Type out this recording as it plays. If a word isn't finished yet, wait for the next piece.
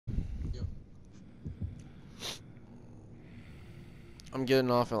I'm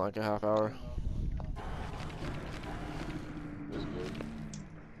getting off in like a half hour. That's good.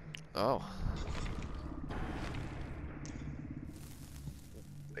 Oh.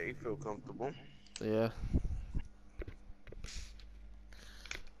 They feel comfortable. Yeah.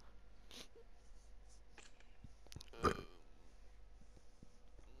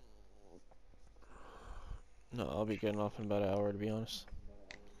 No, I'll be getting off in about an hour to be honest.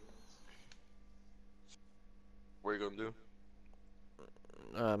 What are you gonna do?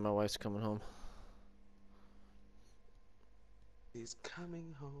 My wife's coming home. He's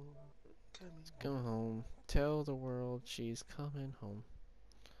coming home. Coming Come home. home. Tell the world she's coming home.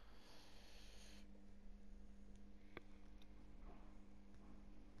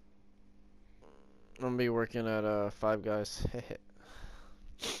 I'm gonna be working at Five Guys.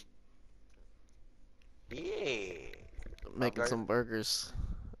 Yeah. Five Making Guys? some burgers.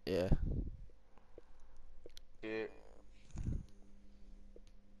 Yeah. Yeah.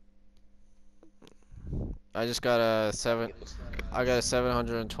 I just got a I got a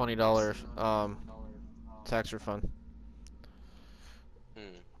 $720 tax refund. Hmm.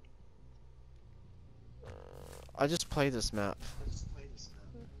 I just played this map.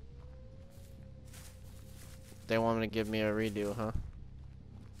 They want me to give me a redo, huh?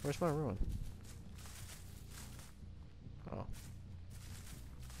 Where's my ruin? Oh.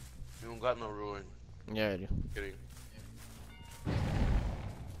 You don't got no ruin. Yeah, I do. Kidding.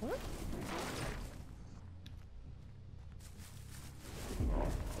 What?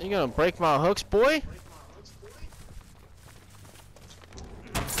 You gonna break my hooks, boy?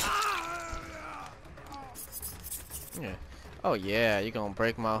 Yeah. Oh yeah, you gonna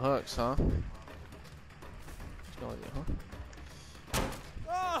break my hooks, huh? What's going on,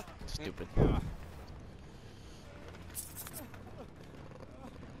 huh? Stupid.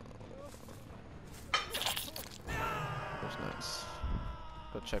 Who's next?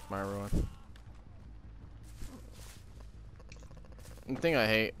 Go check my ruin. The thing I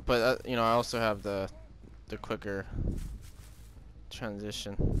hate, but you know, I also have the quicker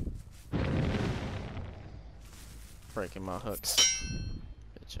transition. Breaking my hooks,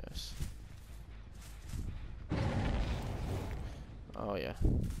 bitch ass. Oh yeah.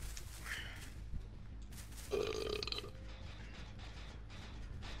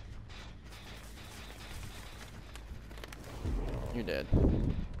 You're dead.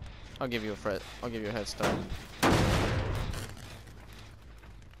 I'll give you a I'll give you a head start.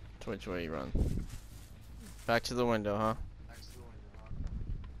 To which way you run? Back to the window, huh?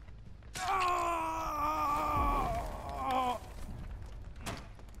 Oh,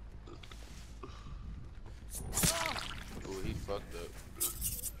 he fucked up.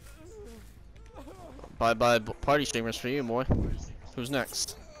 Bye bye party streamers for you, boy. Who's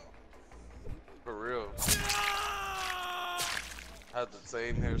next? For real. Had the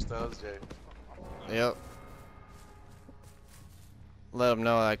same hairstyle as Jay. Yep. Let him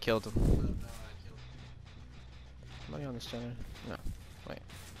know I killed him. Am I on this generator? No. Wait.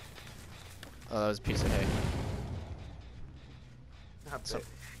 Oh, that was a piece of hay. So,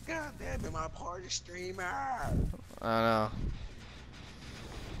 God damn it, my party streamer. I don't know.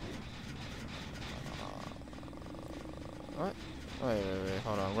 What? Wait,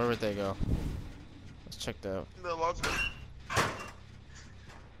 hold on. Where would they go? Let's check that out. In the locker.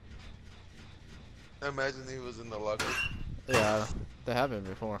 Imagine he was in the locker. Yeah, they have been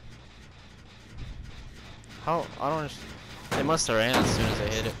before. How? I don't understand. They must have ran as soon as they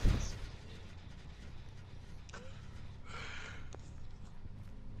hit it.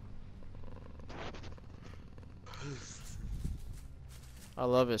 I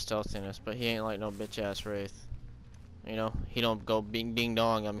love his stealthiness, but he ain't like no bitch ass Wraith. You know, he don't go bing ding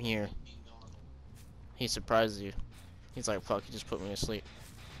dong, I'm here. He surprises you. He's like, fuck, he just put me to sleep.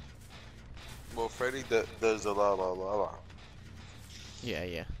 Well, Freddy does a la la la la. Yeah,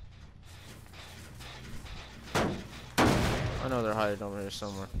 yeah. I know they're hiding over here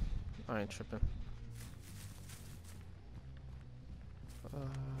somewhere. I ain't tripping.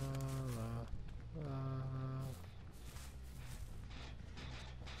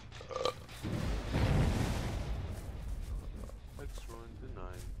 X-Run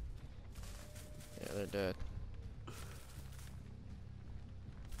denied. Yeah, they're dead.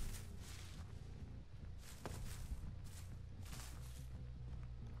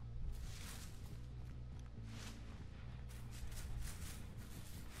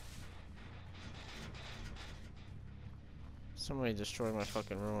 Somebody destroyed my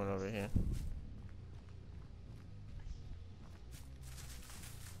fucking ruin over here.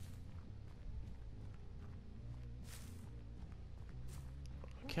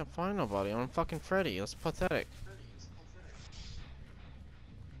 I can't find nobody. I'm fucking Freddy. That's pathetic.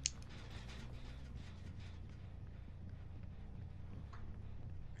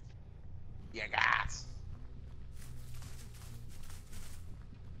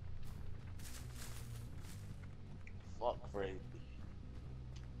 Freddy.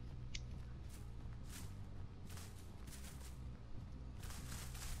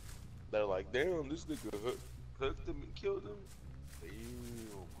 They're like, damn, this nigga hooked him and killed him.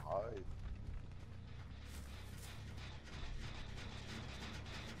 Damn, hide.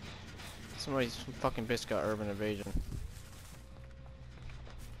 Somebody's fucking bitch got urban evasion.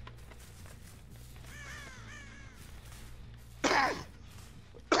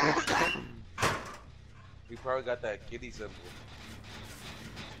 He probably got that kitty symbol.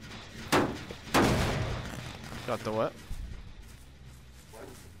 Got the what?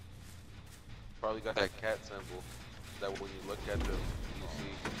 Probably got that cat symbol. That when you look at them, you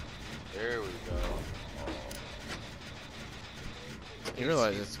see. There we go. You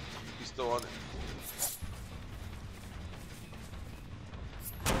realize it's. He's still on it.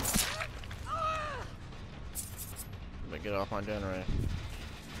 Let me get off my generator.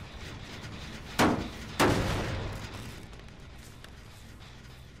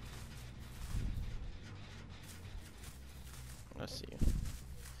 Let's see.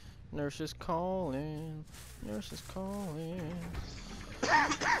 Nurse is calling. Nurse is calling.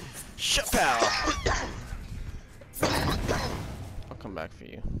 Shut pal! I'll come back for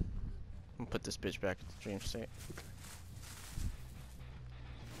you. I'm gonna put this bitch back in the dream state.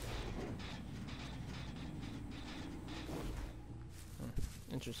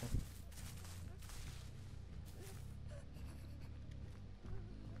 Interesting.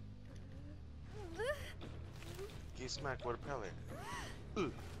 Get smacked with a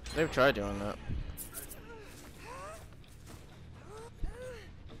pellet. They've tried doing that.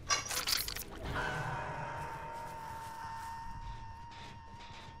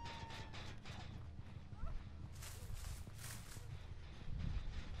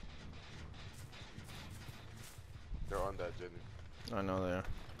 They're on that, Jenny. I know they are.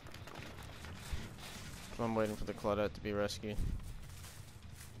 So I'm waiting for the Claudette to be rescued.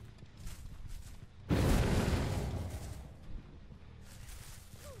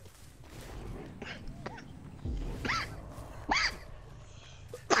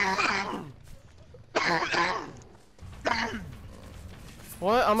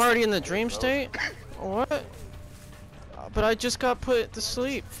 What? I'm already in the dream state? What? But I just got put to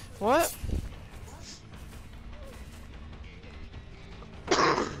sleep. What?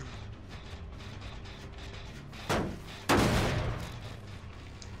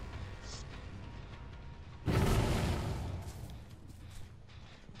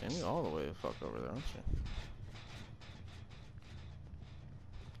 Damn, you all the way the fuck over there, aren't you?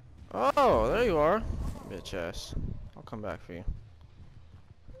 Oh, there you are. Bitch ass. I'll come back for you.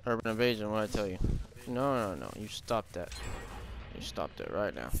 Urban evasion, what I tell you? No, you stop that. You stop that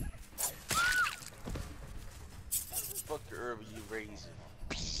right now. Fuck your urban, you raising.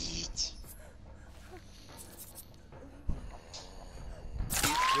 Bitch.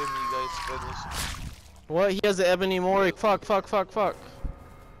 Then you guys finish. What? He has the ebony Mori. Fuck.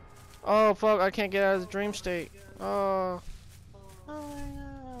 Oh, fuck. I can't get out of the dream state. Oh.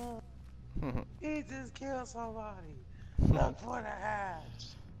 Oh my god. He just killed somebody. Look for the hatch.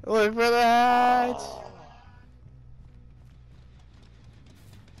 Look for the hatch. Oh.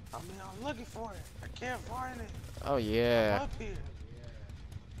 I mean, I'm looking for it. I can't find it. Oh, yeah. I'm up here.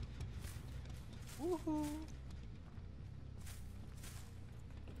 Woohoo.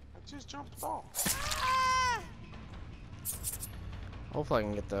 I just jumped off. Hopefully I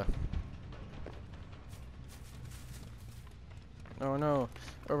can get the... Oh no.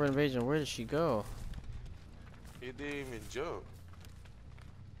 Urban invasion, where did she go? He didn't even jump.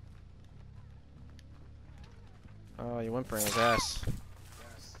 Oh, you whimpering his ass.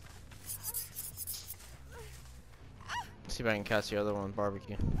 Let's see if I can catch the other one,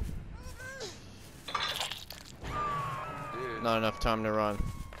 barbecue. Not enough time to run.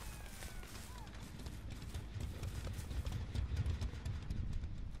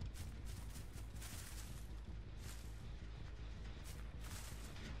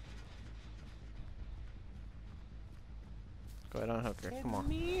 Go ahead, unhook her. Come on.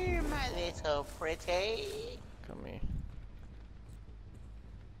 Come here, my little pretty. Come here.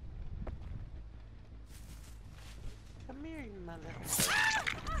 Come here, you my little.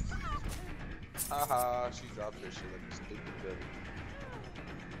 Haha, she dropped her shit like a stupid bitch.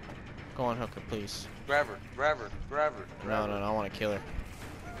 Go on, hook her, please. Grab her, grab her, grab her. Grab No, her. I want to kill her.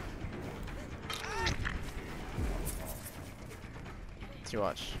 Let's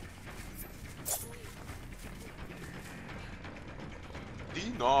watch.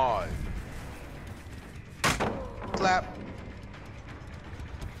 Denied. Clap.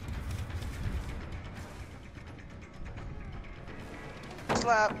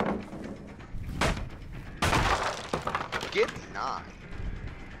 Slap. Get 9.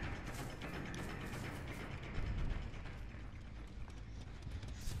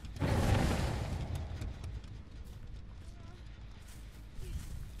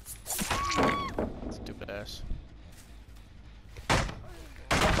 Stupid ass.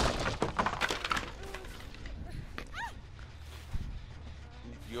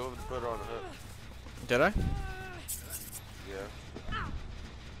 You over to put her on the hook. Did I? Yeah.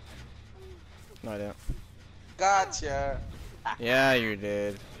 No, I didn't. Gotcha. Yeah, you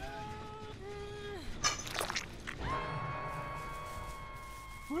did.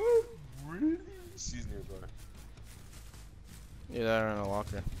 Really? She's nearby. Yeah, that in a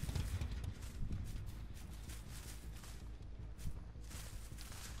locker.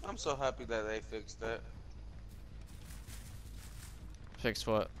 I'm so happy that they fixed that. Fixed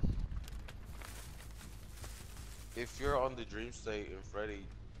what? If you're on the dream state in Freddy,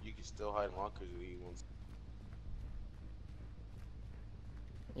 you can still hide in lockers if you want.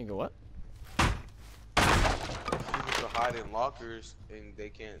 You go what? People can hide in lockers and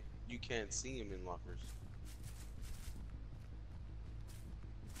you can't see them in lockers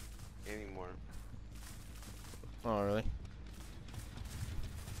anymore. Oh, really?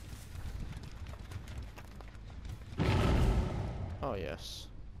 Oh, yes.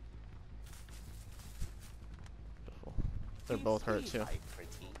 Beautiful. They're both hurt too.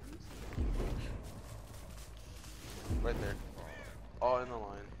 Right there. All in the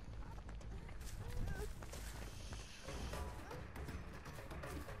line.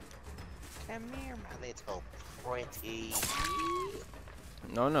 Come here, my little pretty.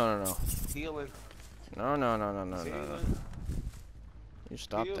 No, no, no, no. Healing. No, no, no, no, no, no, no. Healing. You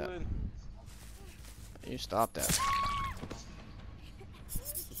stop that. Healing. You stop that.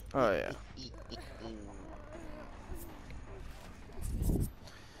 Oh, yeah.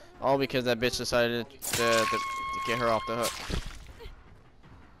 All because that bitch decided to get her off the hook.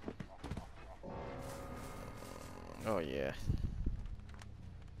 Oh, yeah.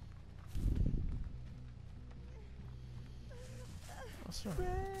 What's wrong?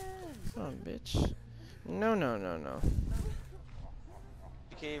 Come on, bitch. No, no, no, no.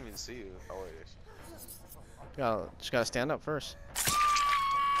 You can't even see you. Oh, wait. Just gotta stand up first.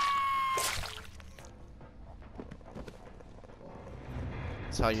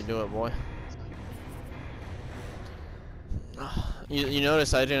 That's how you do it, boy. You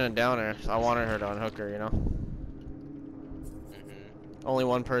notice I didn't down her. I wanted her to unhook her, you know? Only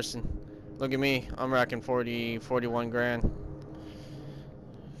one person. Look at me. I'm racking 41 grand.